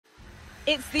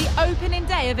It's the opening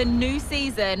day of a new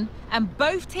season, and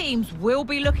both teams will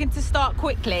be looking to start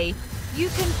quickly. You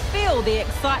can feel the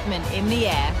excitement in the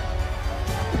air.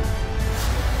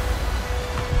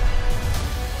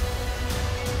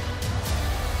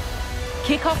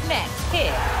 Kick-off next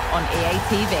here on EA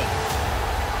TV.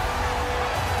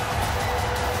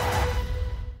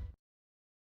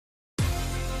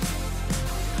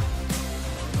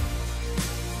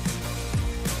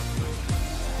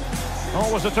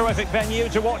 Always a terrific venue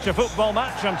to watch a football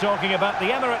match. I'm talking about the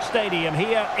Emirates Stadium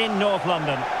here in North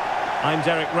London. I'm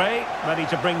Derek Ray, ready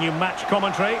to bring you match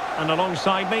commentary, and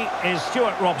alongside me is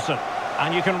Stuart Robson.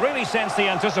 And you can really sense the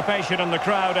anticipation in the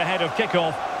crowd ahead of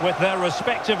kick-off with their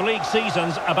respective league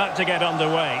seasons about to get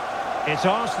underway. It's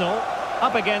Arsenal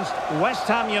up against West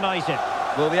Ham United.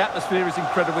 Well, the atmosphere is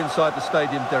incredible inside the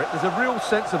stadium, Derek. There's a real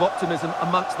sense of optimism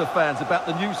amongst the fans about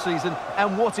the new season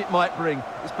and what it might bring.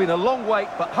 It's been a long wait,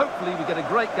 but hopefully we get a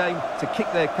great game to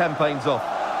kick their campaigns off.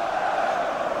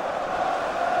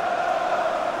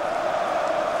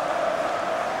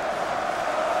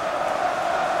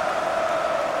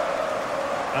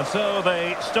 And so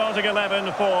the starting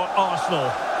 11 for Arsenal.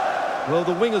 Well,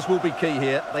 the wingers will be key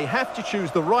here. They have to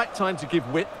choose the right time to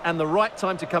give width and the right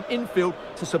time to come infield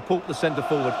to support the centre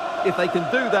forward. If they can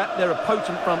do that, they're a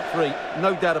potent front three.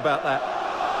 No doubt about that.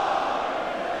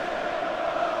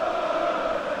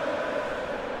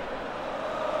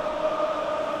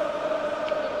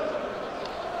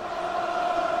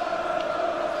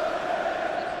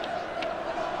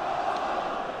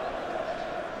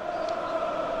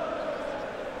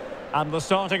 And the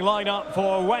starting lineup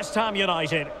for West Ham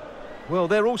United. Well,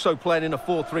 they're also playing in a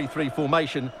 4-3-3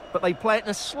 formation, but they play it in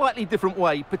a slightly different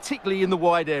way, particularly in the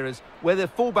wide areas, where their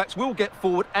fullbacks will get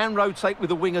forward and rotate with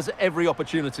the wingers at every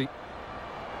opportunity.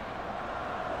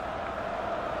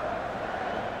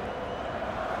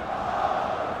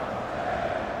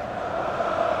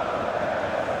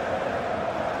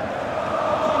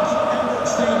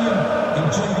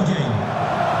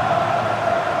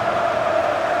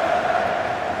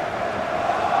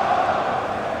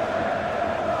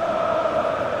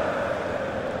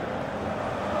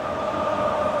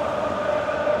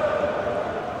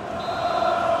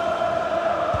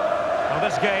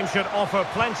 This game should offer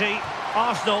plenty.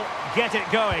 Arsenal get it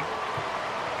going.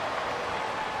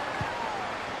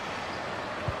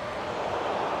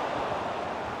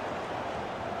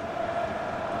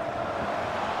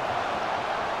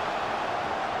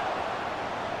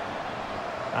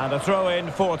 And a throw-in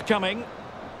forthcoming.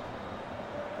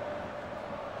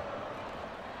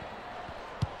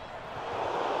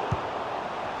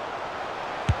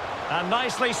 And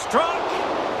nicely struck.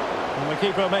 And the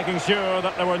keeper making sure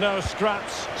that there were no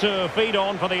scraps to feed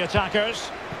on for the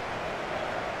attackers.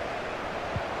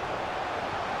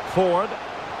 Ford.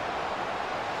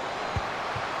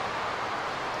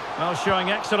 Well,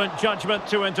 showing excellent judgment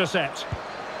to intercept.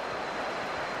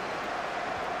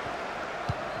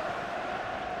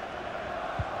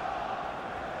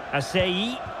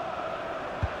 Asai.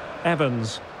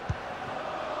 Evans.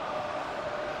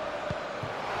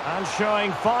 And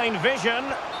showing fine vision.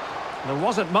 There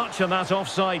wasn't much in that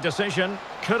offside decision.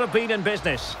 Could have been in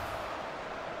business.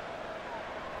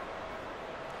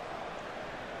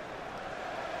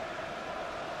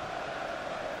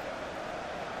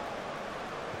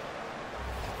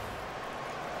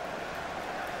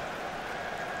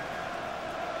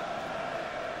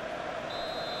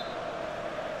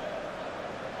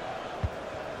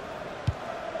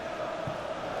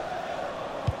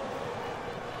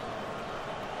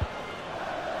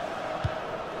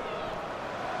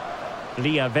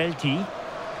 Liavelti.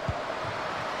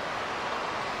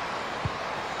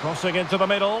 Crossing into the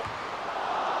middle.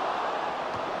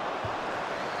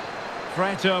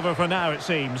 Threat over for now, it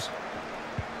seems.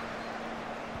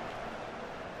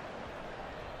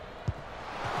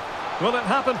 Will it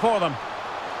happen for them?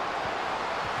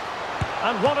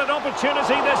 And what an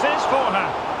opportunity this is for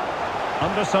her.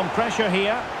 Under some pressure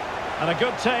here. And a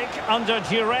good take under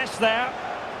duress there.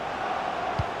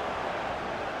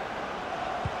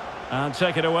 And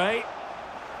take it away.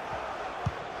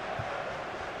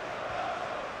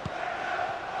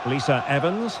 Lisa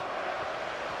Evans.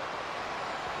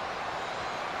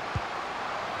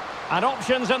 And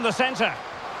options in the centre.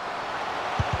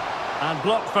 And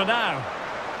blocked for now.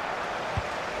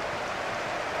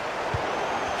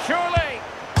 Surely.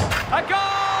 A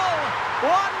goal!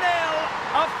 1-0.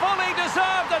 A fully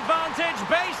deserved advantage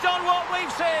based on what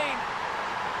we've seen.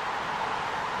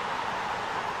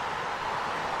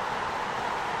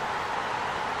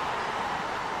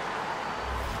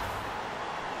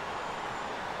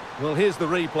 Well, here's the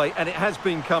replay, and it has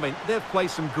been coming. They've played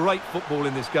some great football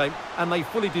in this game, and they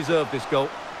fully deserve this goal.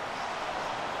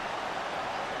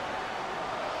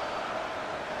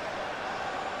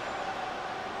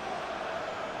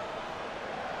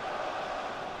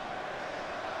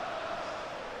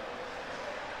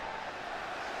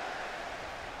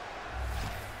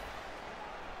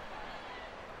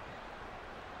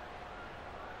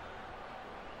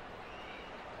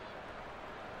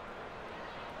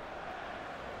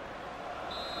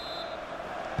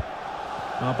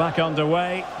 Well, back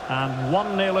underway, and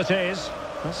 1-0 it is.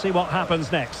 Let's see what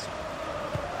happens next.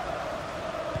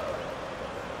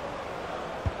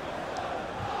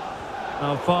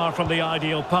 Well, far from the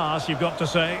ideal pass, you've got to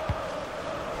say.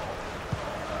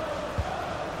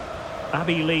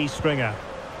 Abby Lee Stringer.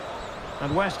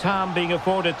 And West Ham being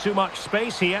afforded too much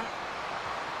space here.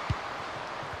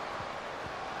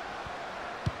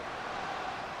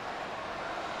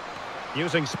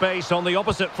 Using space on the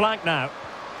opposite flank now.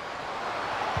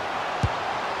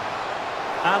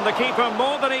 And the keeper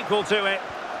more than equal to it.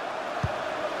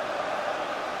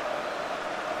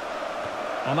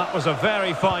 And that was a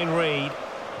very fine read.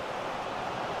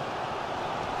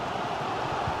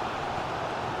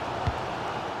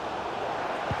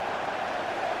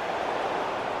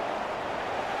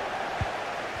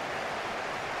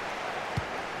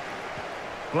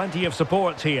 Plenty of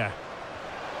support here.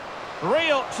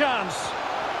 Real chance.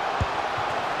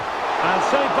 And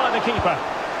saved by the keeper.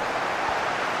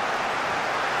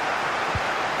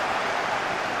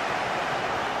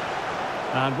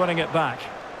 And winning it back.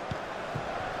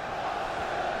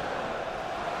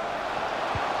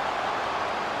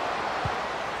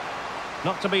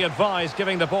 Not to be advised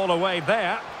giving the ball away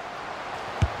there.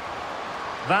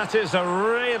 That is a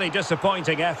really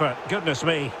disappointing effort. Goodness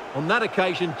me. On that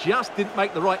occasion, just didn't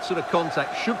make the right sort of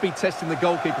contact. Should be testing the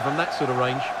goalkeeper from that sort of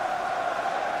range.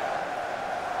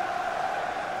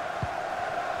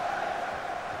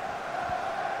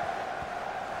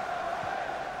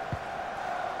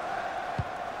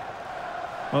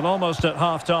 Well, almost at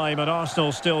half-time, and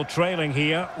Arsenal still trailing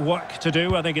here. Work to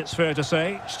do, I think it's fair to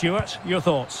say. Stuart, your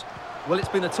thoughts? Well, it's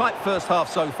been a tight first half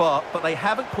so far, but they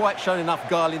haven't quite shown enough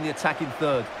guile in the attacking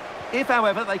third. If,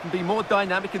 however, they can be more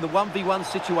dynamic in the 1v1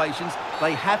 situations,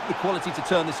 they have the quality to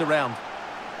turn this around.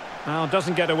 Well,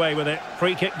 doesn't get away with it.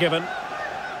 Free kick given.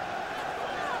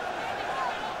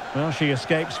 Well, she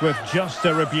escapes with just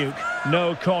a rebuke.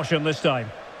 No caution this time.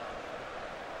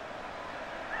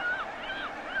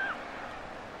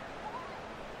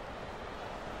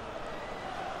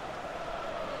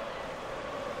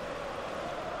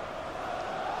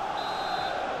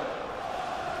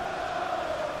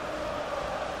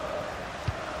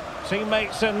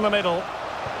 Teammates in the middle,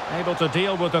 able to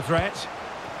deal with the threat.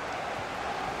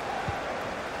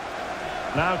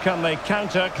 Now can they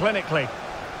counter clinically?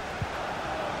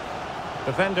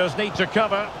 Defenders need to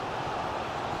cover.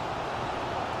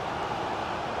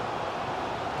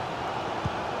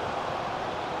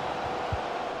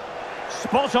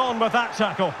 Spot on with that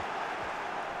tackle.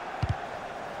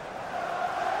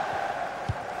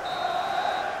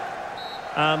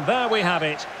 And there we have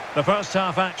it. The first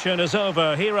half action is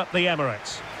over here at the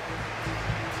Emirates.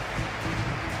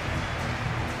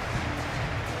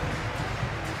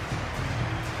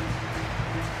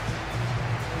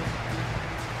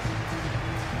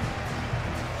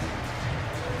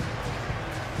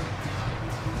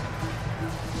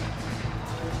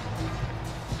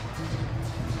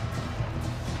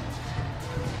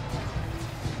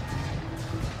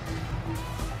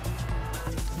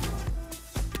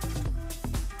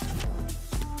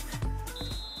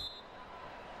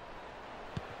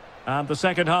 And the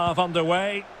second half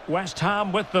underway. West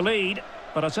Ham with the lead.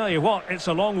 But I tell you what, it's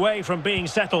a long way from being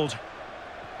settled.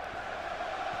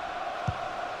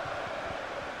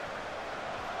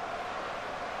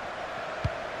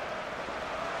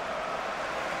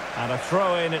 And a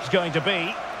throw-in it's going to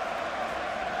be.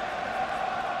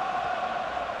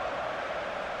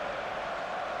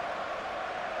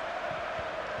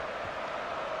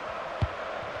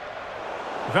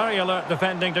 Very alert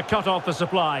defending to cut off the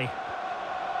supply.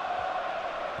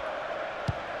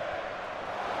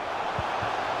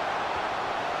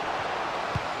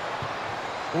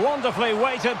 Wonderfully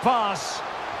weighted pass.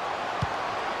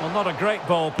 Well, not a great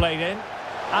ball played in.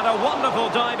 And a wonderful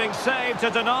diving save to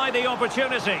deny the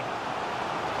opportunity.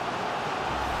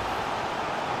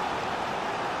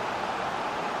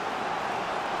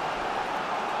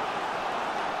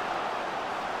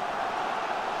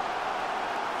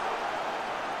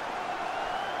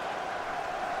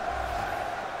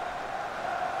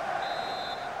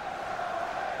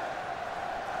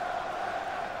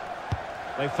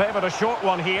 They favoured a short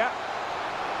one here.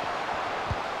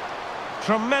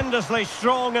 Tremendously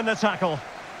strong in the tackle.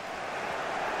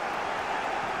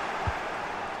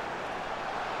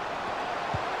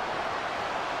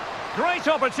 Great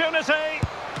opportunity.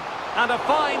 And a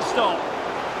fine stop.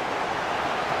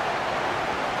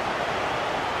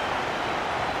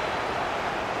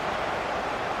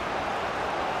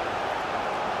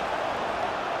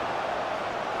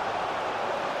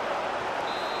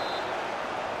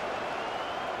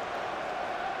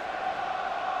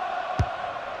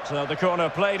 So the corner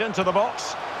played into the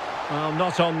box. Well,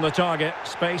 not on the target.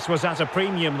 Space was at a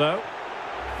premium, though.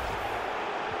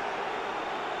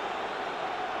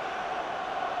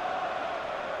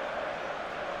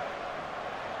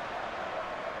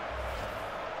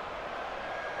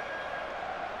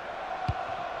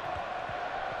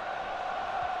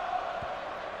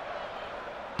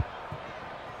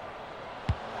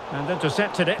 And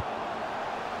intercepted it.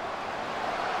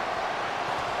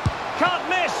 Can't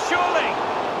miss, surely!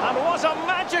 And what a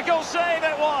magical save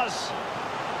it was!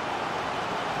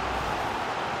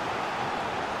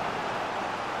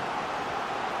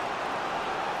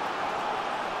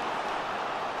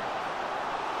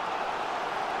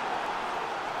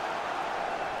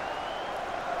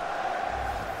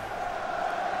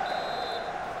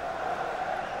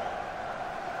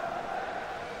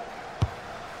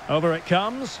 Over it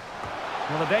comes.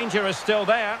 Well, the danger is still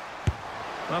there.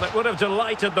 Well, it would have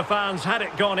delighted the fans had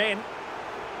it gone in.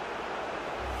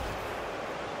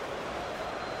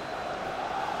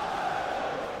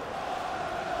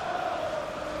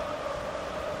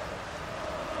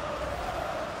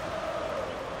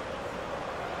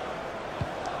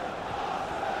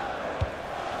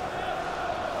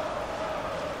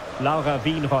 Laura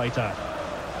Wienreuter.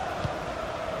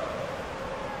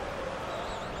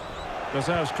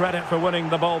 Deserves credit for winning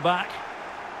the ball back.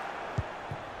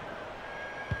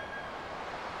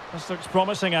 This looks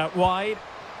promising out wide.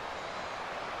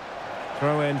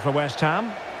 Throw in for West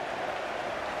Ham.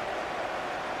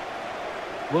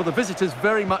 Well, the visitors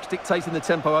very much dictating the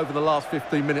tempo over the last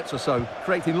 15 minutes or so,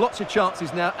 creating lots of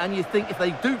chances now, and you think if they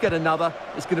do get another,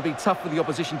 it's going to be tough for the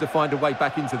opposition to find a way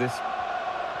back into this.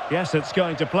 Yes, it's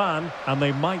going to plan, and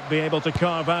they might be able to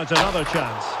carve out another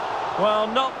chance. Well,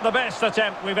 not the best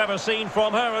attempt we've ever seen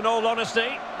from her, in all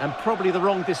honesty. And probably the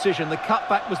wrong decision. The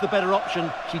cutback was the better option.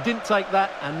 She didn't take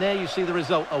that, and there you see the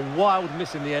result. A wild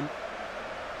miss in the end.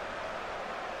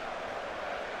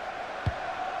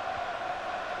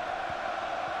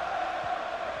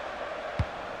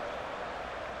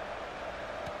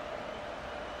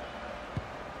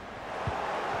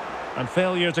 And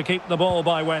failure to keep the ball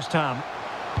by West Ham.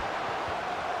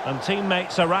 And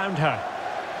teammates around her.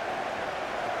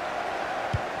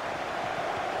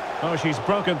 Oh, she's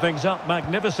broken things up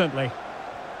magnificently.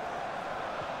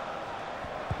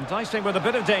 Enticing with a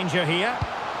bit of danger here.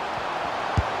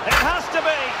 It has to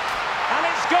be! And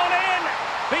it's gone in!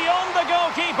 Beyond the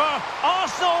goalkeeper.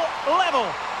 Arsenal level.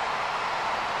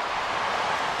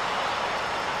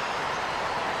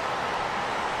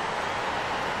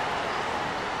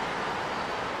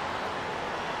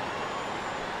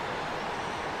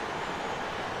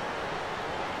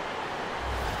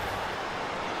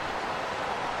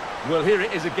 Well, here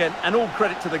it is again, and all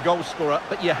credit to the goal scorer,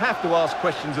 but you have to ask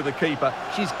questions of the keeper.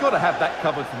 She's got to have that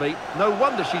covered for me. No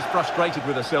wonder she's frustrated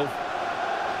with herself.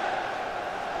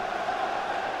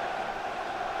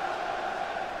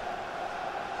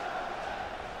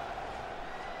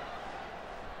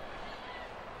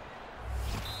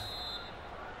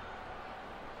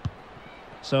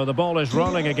 So the ball is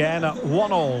rolling again at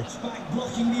 1-1.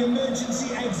 Blocking the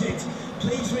emergency exit.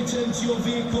 Please return to your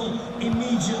vehicle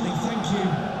immediately. Thank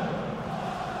you.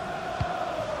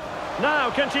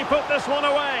 Now, can she put this one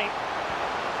away?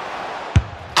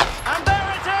 And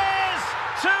there it is!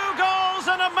 2 goals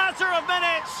in a matter of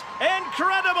minutes!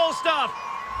 Incredible stuff!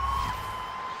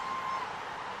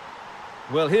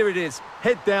 Well, here it is.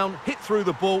 Head down, hit through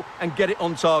the ball and get it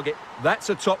on target.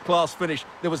 That's a top-class finish.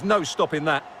 There was no stopping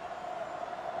that.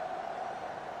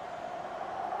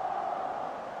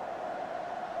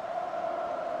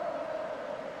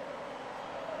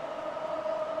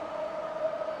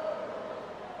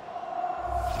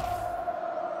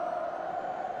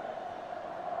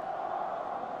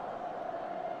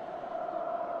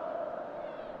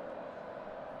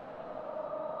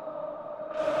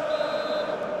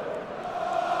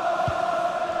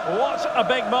 What a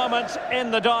big moment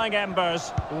in the dying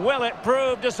embers. Will it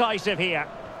prove decisive here?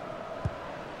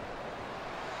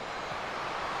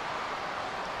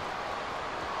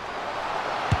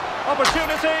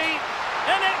 Opportunity,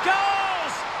 and it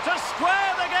goes to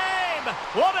square the game.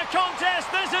 What a contest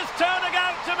this is turning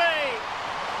out to be.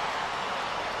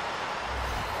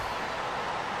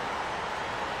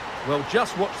 Well,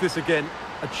 just watch this again.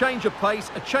 A change of pace,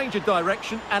 a change of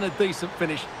direction, and a decent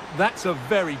finish. That's a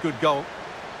very good goal.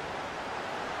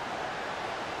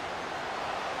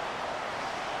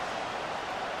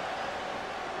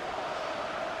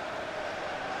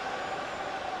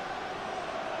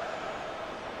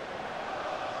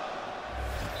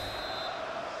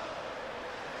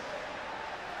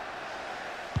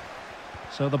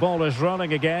 So the ball is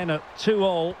running again at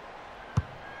 2-2.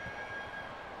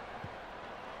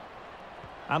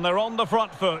 And they're on the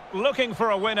front foot, looking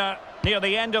for a winner near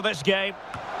the end of this game.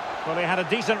 Well, they had a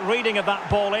decent reading of that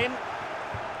ball in.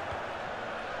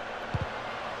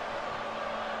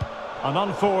 An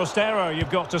unforced error,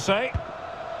 you've got to say.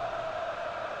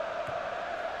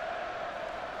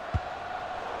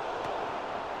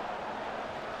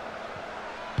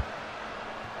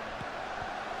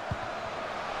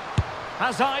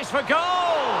 Has eyes for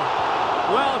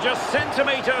goal! Well, just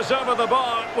centimetres over the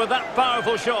bar with that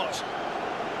powerful shot.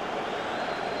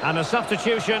 And a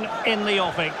substitution in the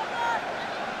offing.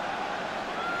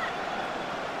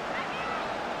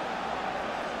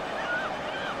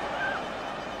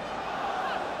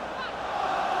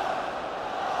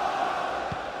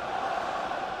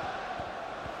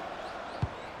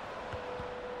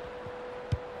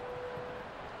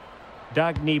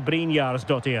 Dagny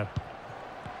Brynjarsdottir.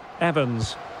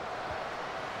 Evans.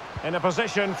 In a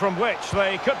position from which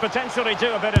they could potentially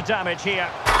do a bit of damage here.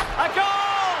 A goal!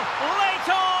 Late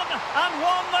on! And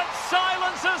one that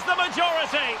silences the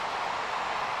majority.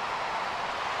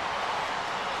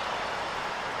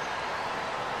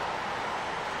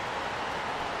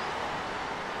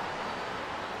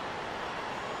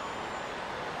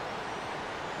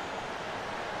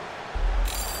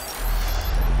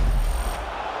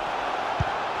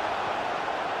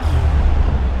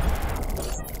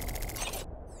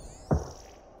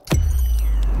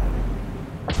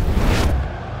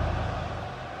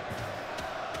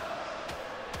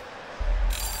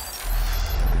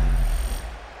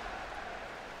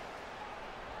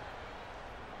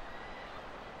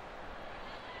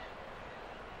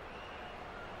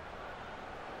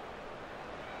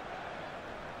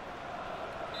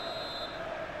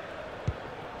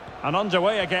 And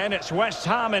underway again, it's West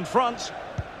Ham in front.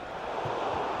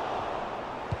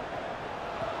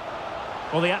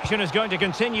 Well, the action is going to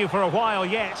continue for a while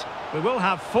yet. We will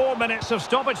have 4 minutes of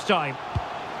stoppage time.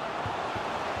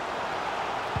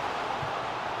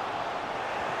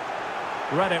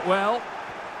 Read it well.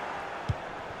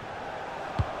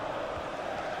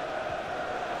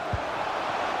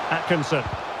 Atkinson.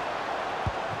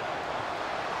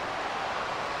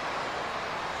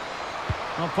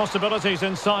 Well, possibilities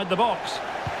inside the box.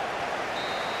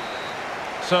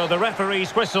 So the referee's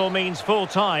whistle means full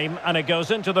time, and it goes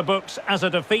into the books as a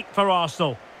defeat for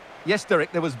Arsenal. Yes,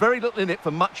 Derek, there was very little in it for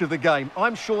much of the game.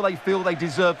 I'm sure they feel they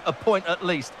deserved a point at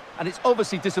least, and it's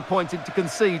obviously disappointing to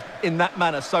concede in that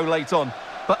manner so late on.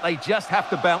 But they just have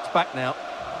to bounce back now.